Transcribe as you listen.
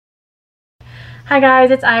Hi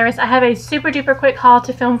guys, it's Iris. I have a super duper quick haul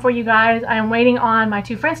to film for you guys. I am waiting on my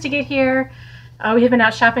two friends to get here. We have been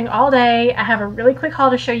out shopping all day. I have a really quick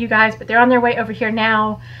haul to show you guys, but they're on their way over here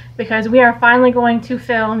now because we are finally going to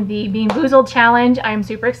film the BeanBoozled challenge. I am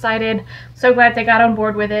super excited. So glad they got on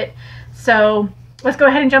board with it. So let's go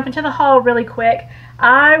ahead and jump into the haul really quick.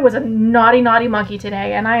 I was a naughty monkey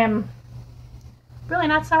today, and I am really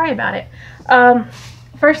not sorry about it.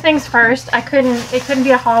 First things first, it couldn't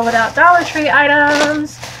be a haul without Dollar Tree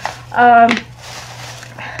items.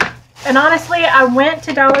 And honestly, I went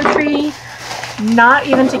to Dollar Tree not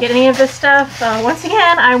even to get any of this stuff. Once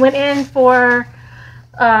again, I went in for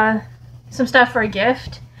some stuff for a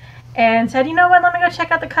gift and said, you know what, let me go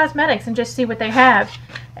check out the cosmetics and just see what they have.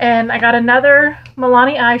 And I got another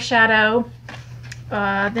Milani eyeshadow.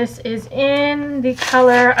 This is in the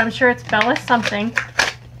color, I'm sure it's Bella something.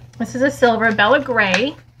 This is a silver, Bella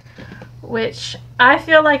Gray, which I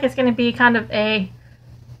feel like is going to be kind of a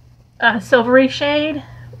silvery shade,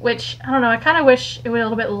 which, I don't know, I kind of wish it was a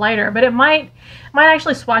little bit lighter, but it might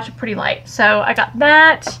actually swatch pretty light. So I got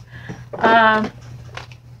that.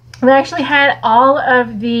 They actually had all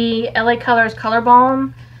of the LA Colors Color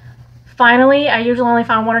Balm. Finally, I usually only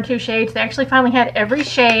found one or two shades. They actually finally had every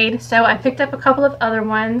shade, so I picked up a couple of other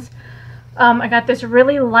ones. I got this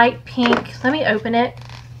really light pink. Let me open it,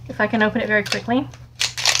 if I can open it very quickly,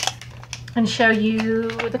 and show you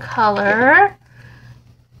the color.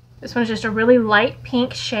 This one's just a really light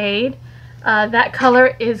pink shade. That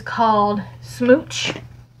color is called Smooch.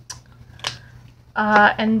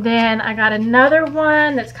 And then I got another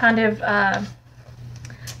one that's kind of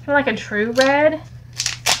like a true red,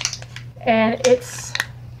 and its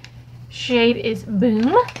shade is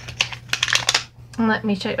Boom. And let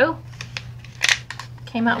me show you. Oh,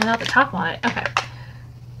 came out without the top on it. Okay.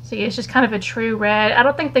 See, it's just kind of a true red. I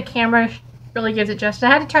don't think the camera really gives it justice. I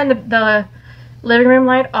had to turn the living room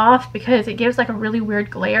light off because it gives like a really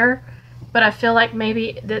weird glare, but I feel like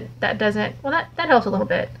maybe that doesn't, well, that helps a little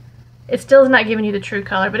bit. It still is not giving you the true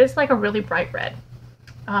color, but it's like a really bright red.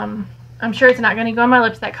 I'm sure it's not going to go on my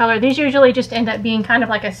lips, that color. These usually just end up being kind of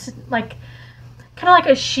like a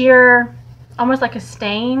sheer, almost like a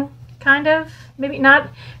stain, kind of. Maybe not,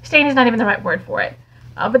 stain is not even the right word for it.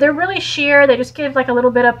 But they're really sheer. They just give like a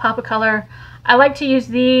little bit of pop of color. I like to use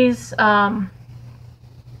these for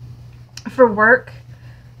work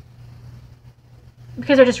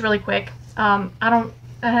because they're just really quick.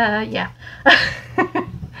 Yeah.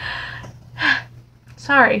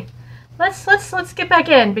 Sorry. Let's get back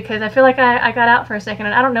in because I feel like I got out for a second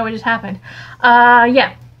and I don't know what just happened.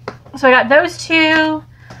 Yeah. So I got those two.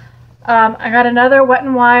 I got another Wet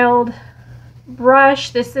n Wild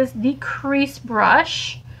brush. This is the crease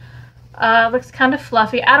brush. Looks kind of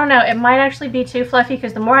fluffy. I don't know, it might actually be too fluffy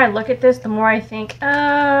because the more I look at this, the more I think,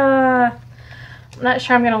 I'm not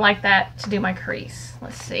sure I'm gonna like that to do my crease.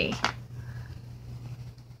 Let's see.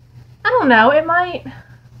 I don't know, it might,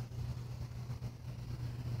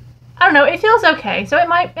 I don't know, it feels okay, so it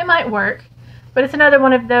might work, but it's another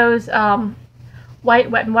one of those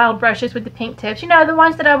white Wet n Wild brushes with the pink tips. You know, the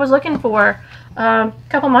ones that I was looking for a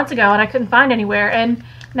couple months ago and I couldn't find anywhere, and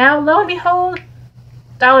now lo and behold,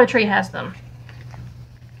 Dollar Tree has them.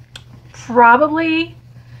 Probably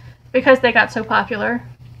because they got so popular,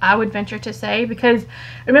 I would venture to say, because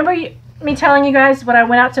remember me telling you guys when I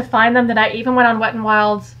went out to find them that I even went on Wet n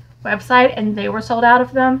Wild's website and they were sold out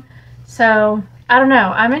of them. So I don't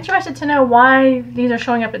know, I'm interested to know why these are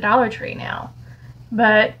showing up at Dollar Tree now,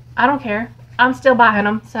 but I don't care. I'm still buying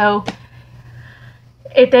them, so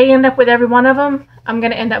if they end up with every one of them, I'm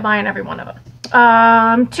gonna end up buying every one of them.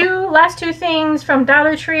 Last two things from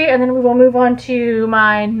Dollar Tree, and then we will move on to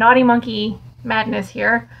my naughty monkey madness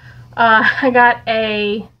here. I got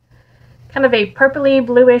a kind of a purpley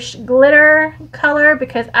bluish glitter color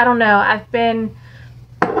because I don't know,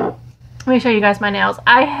 let me show you guys my nails.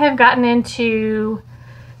 I have gotten into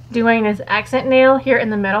doing this accent nail here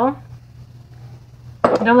in the middle.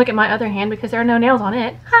 Don't look at my other hand because there are no nails on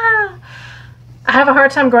it. I have a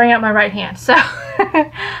hard time growing out my right hand, so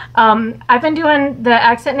I've been doing the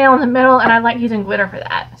accent nail in the middle, and I like using glitter for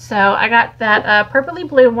that. So I got that purpley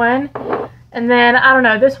blue one, and then I don't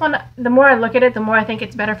know, this one, the more I look at it, the more I think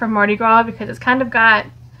it's better for Mardi Gras because it's kind of got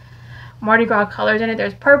Mardi Gras colors in it.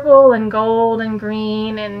 There's purple and gold and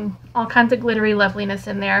green and all kinds of glittery loveliness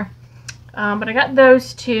in there. But I got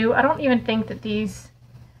those two. I don't even think that these,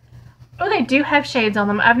 oh, they do have shades on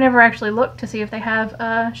them. I've never actually looked to see if they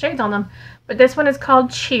have shades on them. But this one is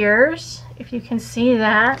called Cheers, if you can see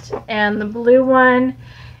that. And the blue one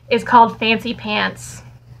is called Fancy Pants.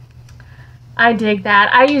 I dig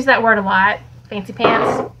that. I use that word a lot. Fancy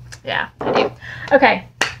pants. Yeah, I do. Okay.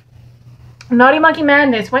 Naughty Monkey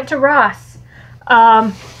Madness. Went to Ross.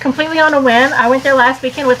 Completely on a whim. I went there last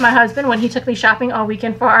weekend with my husband when he took me shopping all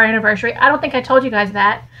weekend for our anniversary. I don't think I told you guys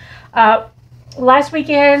that. Last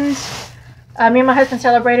weekend, me and my husband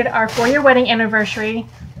celebrated our 4-year wedding anniversary.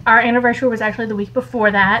 Our anniversary was actually the week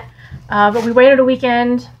before that. But we waited a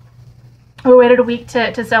weekend. We waited a week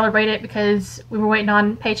to celebrate it because we were waiting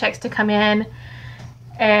on paychecks to come in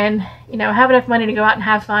and, you know, have enough money to go out and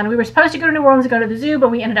have fun. We were supposed to go to New Orleans and go to the zoo,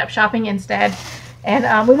 but we ended up shopping instead.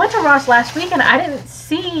 And we went to Ross last week, and I didn't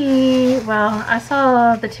see, well, I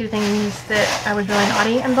saw the 2 things that I was really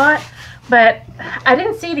naughty and bought, but I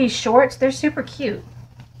didn't see these shorts. They're super cute.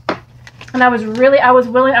 And I was in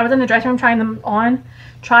the dressing room trying them on,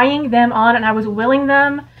 and I was willing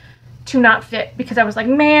them to not fit because I was like,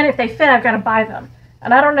 man, if they fit, I've got to buy them.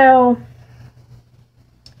 And I don't know,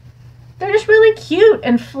 they're just really cute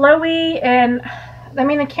and flowy, and I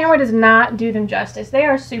mean, the camera does not do them justice. They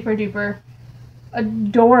are super duper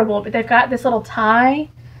adorable, but they've got this little tie. I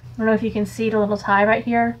don't know if you can see the little tie right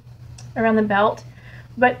here around the belt,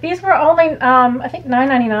 but these were only I think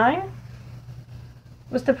 $9.99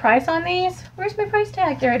 was the price on these. Where's my price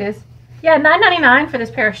tag? There it is. Yeah, $9.99 for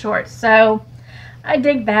this pair of shorts, so I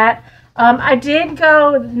dig that. I did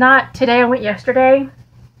go, not today, I went yesterday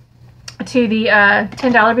to the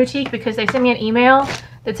 $10 boutique because they sent me an email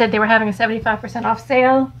that said they were having a 75% off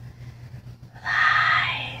sale.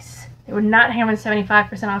 They were not having a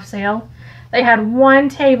 75% off sale. They had one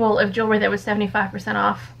table of jewelry that was 75%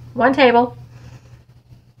 off. One table.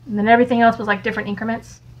 And then everything else was like different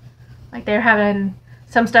increments. Like they're having,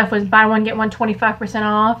 some stuff was buy one, get one 25%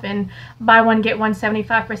 off, and buy one, get one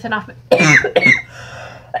 75% off.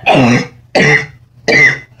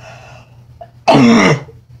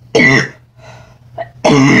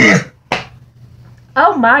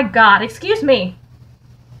 Oh my God, excuse me.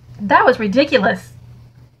 That was ridiculous.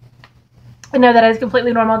 I know that is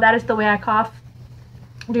completely normal. That is the way I cough.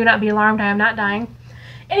 Do not be alarmed. I am not dying.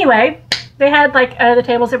 Anyway, they had like the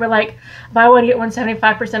tables that were like buy one get one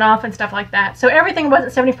 75% off and stuff like that. So everything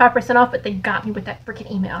wasn't 75% off, but they got me with that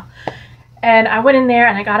freaking email. And I went in there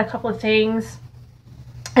and I got a couple of things.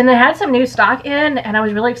 And they had some new stock in, and I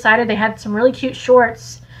was really excited. They had some really cute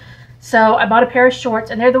shorts. So I bought a pair of shorts,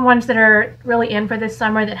 and they're the ones that are really in for this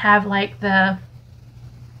summer that have like the,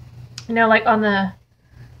 you know, like on the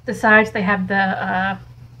sides they have the, I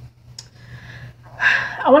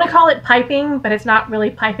want to call it piping, but it's not really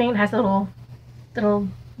piping. It has little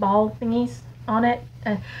ball thingies on it.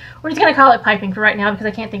 We're just going to call it piping for right now because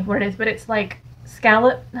I can't think of what it is, but it's like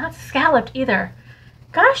scalloped, not scalloped either.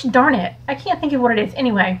 Gosh darn it, I can't think of what it is.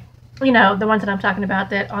 Anyway, you know, the ones that I'm talking about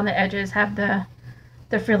that on the edges have the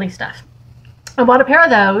frilly stuff. I bought a pair of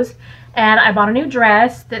those, and I bought a new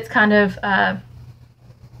dress that's kind of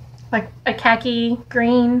like a khaki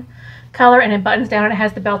green color, and it buttons down and it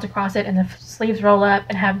has the belt across it, and the sleeves roll up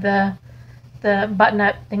and have the button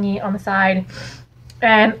up thingy on the side.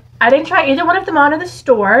 And I didn't try either one of them on in the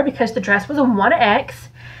store because the dress was a 1X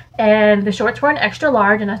and the shorts were an extra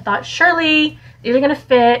large, and I thought surely these are going to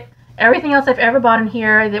fit. Everything else I've ever bought in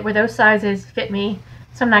here that were those sizes fit me,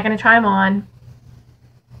 so I'm not going to try them on.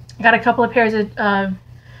 I got a couple of pairs of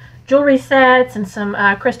jewelry sets and some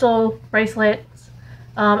crystal bracelets.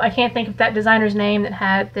 I can't think of that designer's name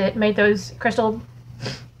that made those crystal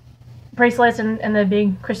bracelets and the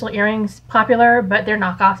big crystal earrings popular, but they're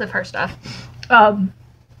knockoffs of her stuff. But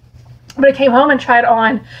I came home and tried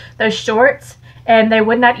on those shorts, and they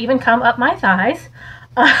would not even come up my thighs.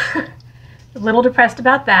 A little depressed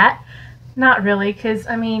about that. Not really, because,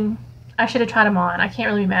 I mean, I should have tried them on. I can't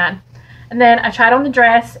really be mad. And then I tried on the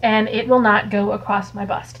dress, and it will not go across my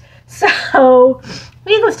bust. So,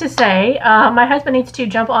 needless to say, my husband needs to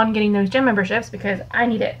jump on getting those gym memberships because I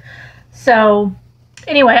need it. So,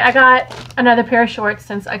 anyway, I got another pair of shorts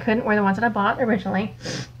since I couldn't wear the ones that I bought originally.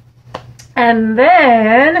 And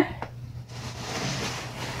then,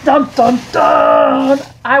 dun dun dun,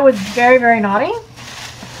 I was very, very naughty.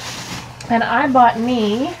 And I bought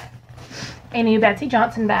me a new Betsey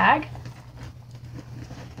Johnson bag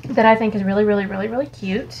that I think is really, really, really, really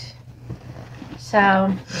cute.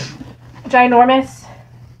 So, ginormous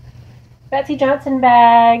Betsey Johnson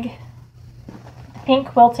bag, pink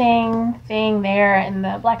quilting thing there, and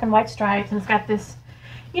the black and white stripes, and it's got this,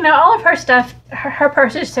 you know, all of her stuff, her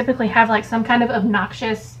purses typically have like some kind of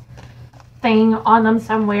obnoxious thing on them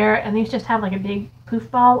somewhere, and these just have like a big poof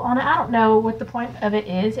ball on it. I don't know what the point of it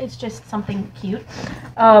is. It's just something cute.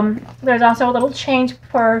 There's also a little change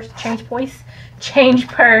purse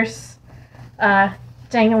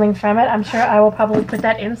dangling from it. I'm sure I will probably put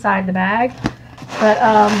that inside the bag. But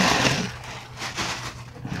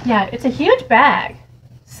yeah, it's a huge bag.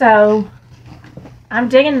 So I'm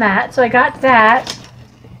digging that. So I got that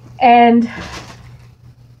and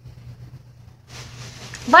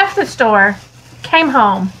left the store, came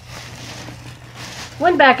home,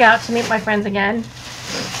 went back out to meet my friends again,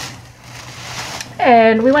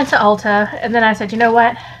 and we went to Ulta, and then I said, you know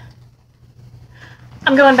what?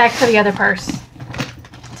 I'm going back to the other purse.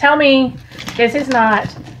 Tell me this is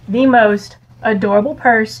not the most adorable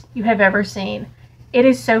purse you have ever seen. It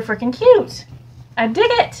is so freaking cute. I dig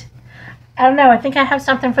it. I don't know. I think I have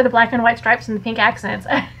something for the black and white stripes and the pink accents.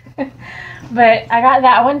 But I got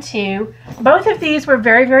that one too. Both of these were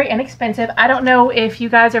very, very inexpensive. I don't know if you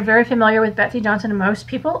guys are very familiar with Betsey Johnson. Most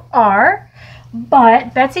people are.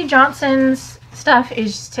 But Betsey Johnson's stuff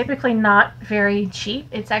is typically not very cheap.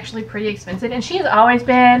 It's actually pretty expensive. And she has always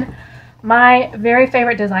been my very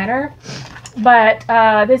favorite designer. But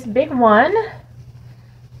this big one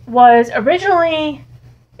was originally,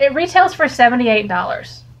 it retails for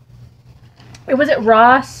 $78. It was at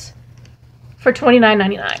Ross for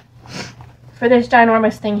 $29.99 for this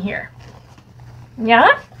ginormous thing here.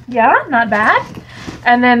 Yeah, not bad.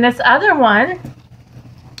 And then this other one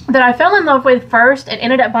that I fell in love with first and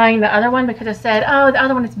ended up buying the other one because I said, oh, the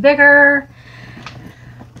other one is bigger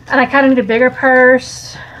and I kind of need a bigger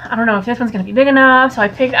purse. I don't know if this one's going to be big enough. So I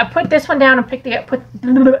put this one down and picked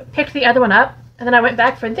the other one up. And then I went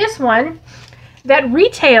back for this one that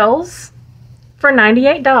retails for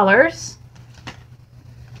 $98.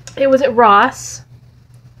 It was at Ross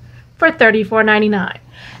for $34.99.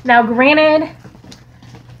 Now, granted,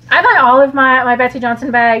 I buy all of my Betsey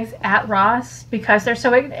Johnson bags at Ross because they're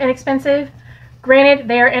so inexpensive. Granted,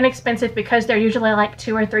 they are inexpensive because they're usually like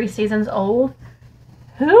 2 or 3 seasons old.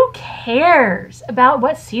 Who cares about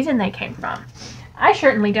what season they came from? I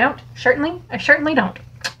certainly don't. I certainly don't.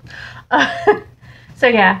 So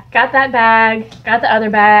yeah, got that bag, got the other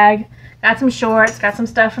bag, got some shorts, got some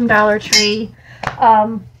stuff from Dollar Tree.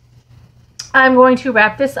 I'm going to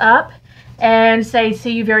wrap this up and say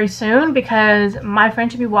see you very soon because my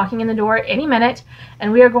friend should be walking in the door any minute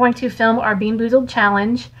and we are going to film our Bean Boozled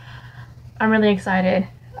challenge. I'm really excited.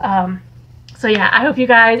 So yeah, I hope you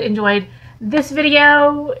guys enjoyed this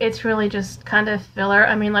video. It's really just kind of filler.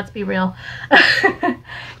 I mean, let's be real.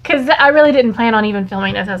 Because I really didn't plan on even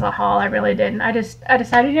filming this as a haul. I really didn't. I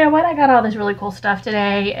decided, you know what? I got all this really cool stuff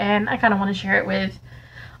today and I kind of want to share it with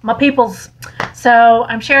my peoples. So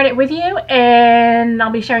I'm sharing it with you and I'll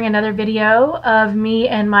be sharing another video of me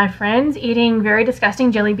and my friends eating very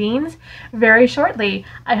disgusting jelly beans very shortly.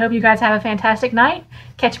 I hope you guys have a fantastic night.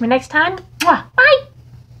 Catch me next time. Mwah. Bye!